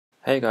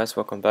Hey guys,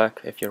 welcome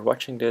back. If you're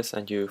watching this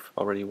and you've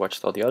already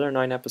watched all the other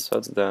 9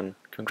 episodes, then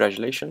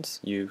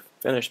congratulations, you've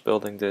finished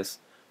building this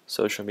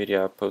social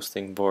media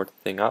posting board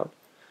thing out.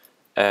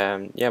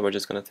 And yeah, we're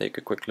just gonna take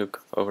a quick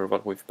look over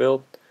what we've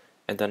built,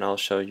 and then I'll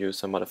show you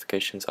some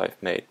modifications I've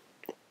made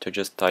to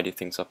just tidy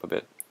things up a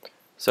bit.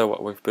 So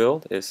what we've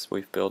built is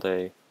we've built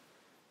a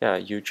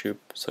YouTube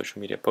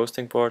social media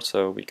posting board,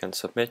 so we can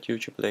submit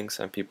YouTube links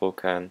and people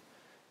can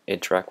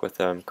interact with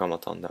them,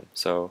 comment on them.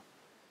 So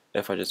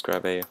if I just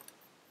grab a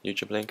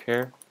YouTube link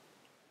here,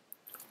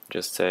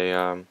 just say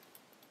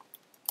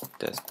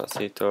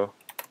Despacito,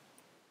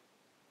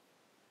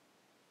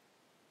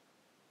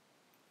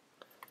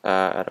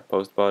 add a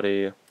post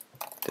body,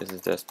 this is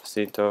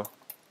Despacito,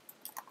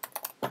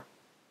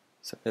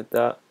 submit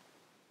that,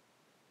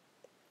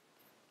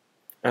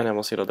 and then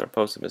we'll see that our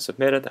post has been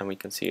submitted, and we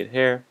can see it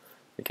here.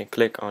 We can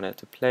click on it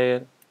to play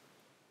it,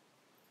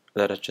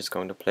 that is just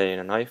going to play in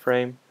an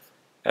iframe,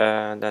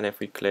 and then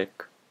if we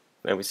click,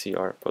 then we see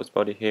our post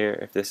body here.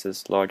 If this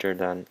is larger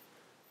than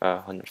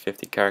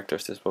 150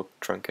 characters, this will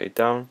truncate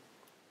down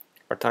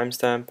our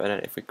timestamp, and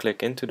then if we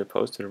click into the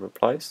post to the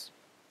replies,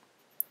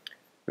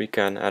 we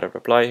can add a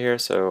reply here.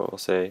 So we'll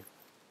say,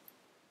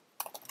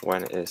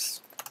 when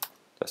is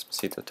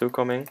Despacito 2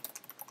 coming?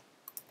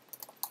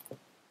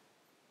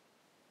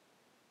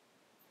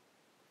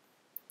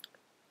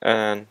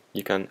 And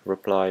you can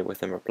reply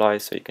within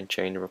replies, so you can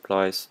chain the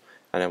replies,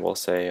 and then we'll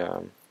say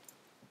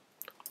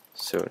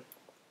soon.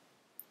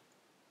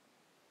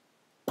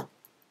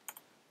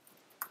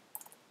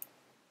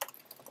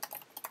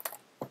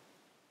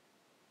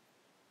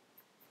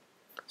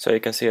 So you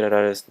can see that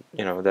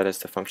that is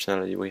the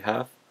functionality we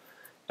have.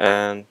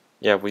 And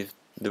yeah, we've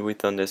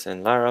done this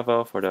in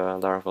Laravel for the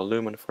Laravel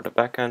Lumen for the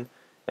backend,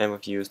 and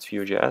we've used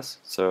VueJS.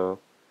 So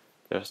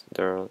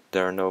there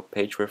are no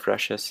page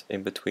refreshes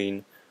in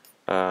between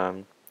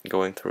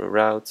going through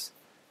routes,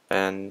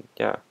 and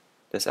yeah,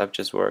 this app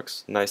just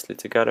works nicely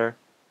together.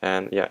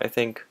 And yeah, I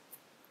think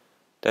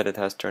that it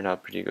has turned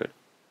out pretty good.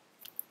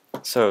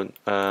 So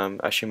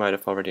as you might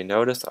have already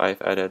noticed,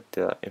 I've added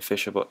the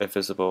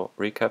invisible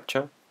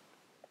reCAPTCHA.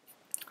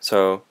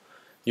 So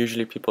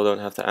usually people don't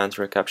have to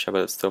answer a CAPTCHA,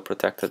 but it's still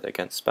protected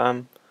against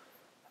spam.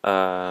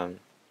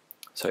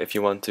 So if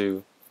you want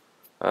to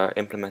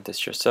implement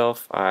this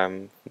yourself,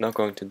 I'm not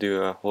going to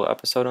do a whole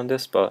episode on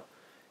this, but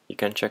you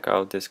can check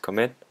out this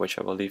commit, which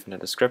I will leave in the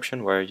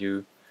description, where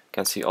you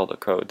can see all the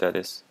code that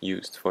is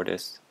used for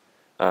this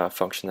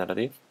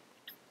functionality.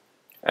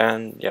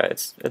 And yeah,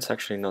 it's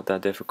actually not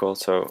that difficult.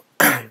 So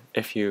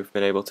if you've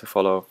been able to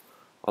follow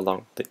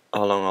along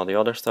all the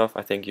other stuff,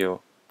 I think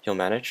you'll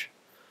manage.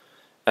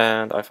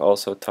 And I've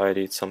also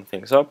tidied some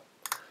things up.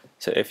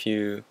 So if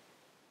you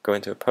go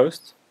into a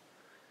post,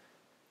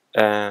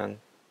 and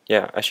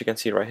yeah, as you can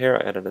see right here,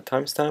 I added a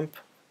timestamp,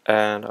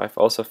 and I've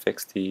also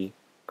fixed the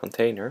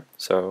container.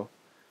 So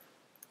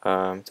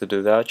to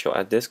do that, you'll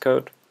add this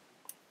code,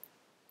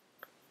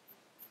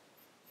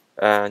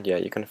 and yeah,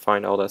 you can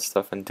find all that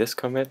stuff in this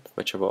commit,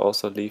 which I will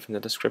also leave in the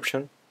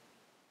description.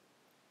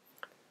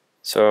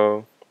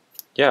 So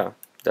yeah,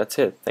 that's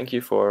it. Thank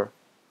you for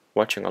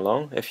watching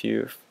along if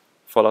you've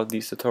followed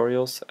these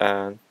tutorials,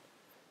 and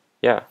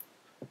yeah,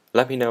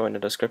 let me know in the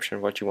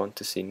description what you want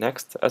to see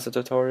next as a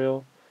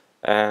tutorial,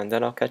 and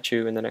then I'll catch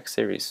you in the next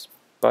series.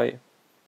 Bye.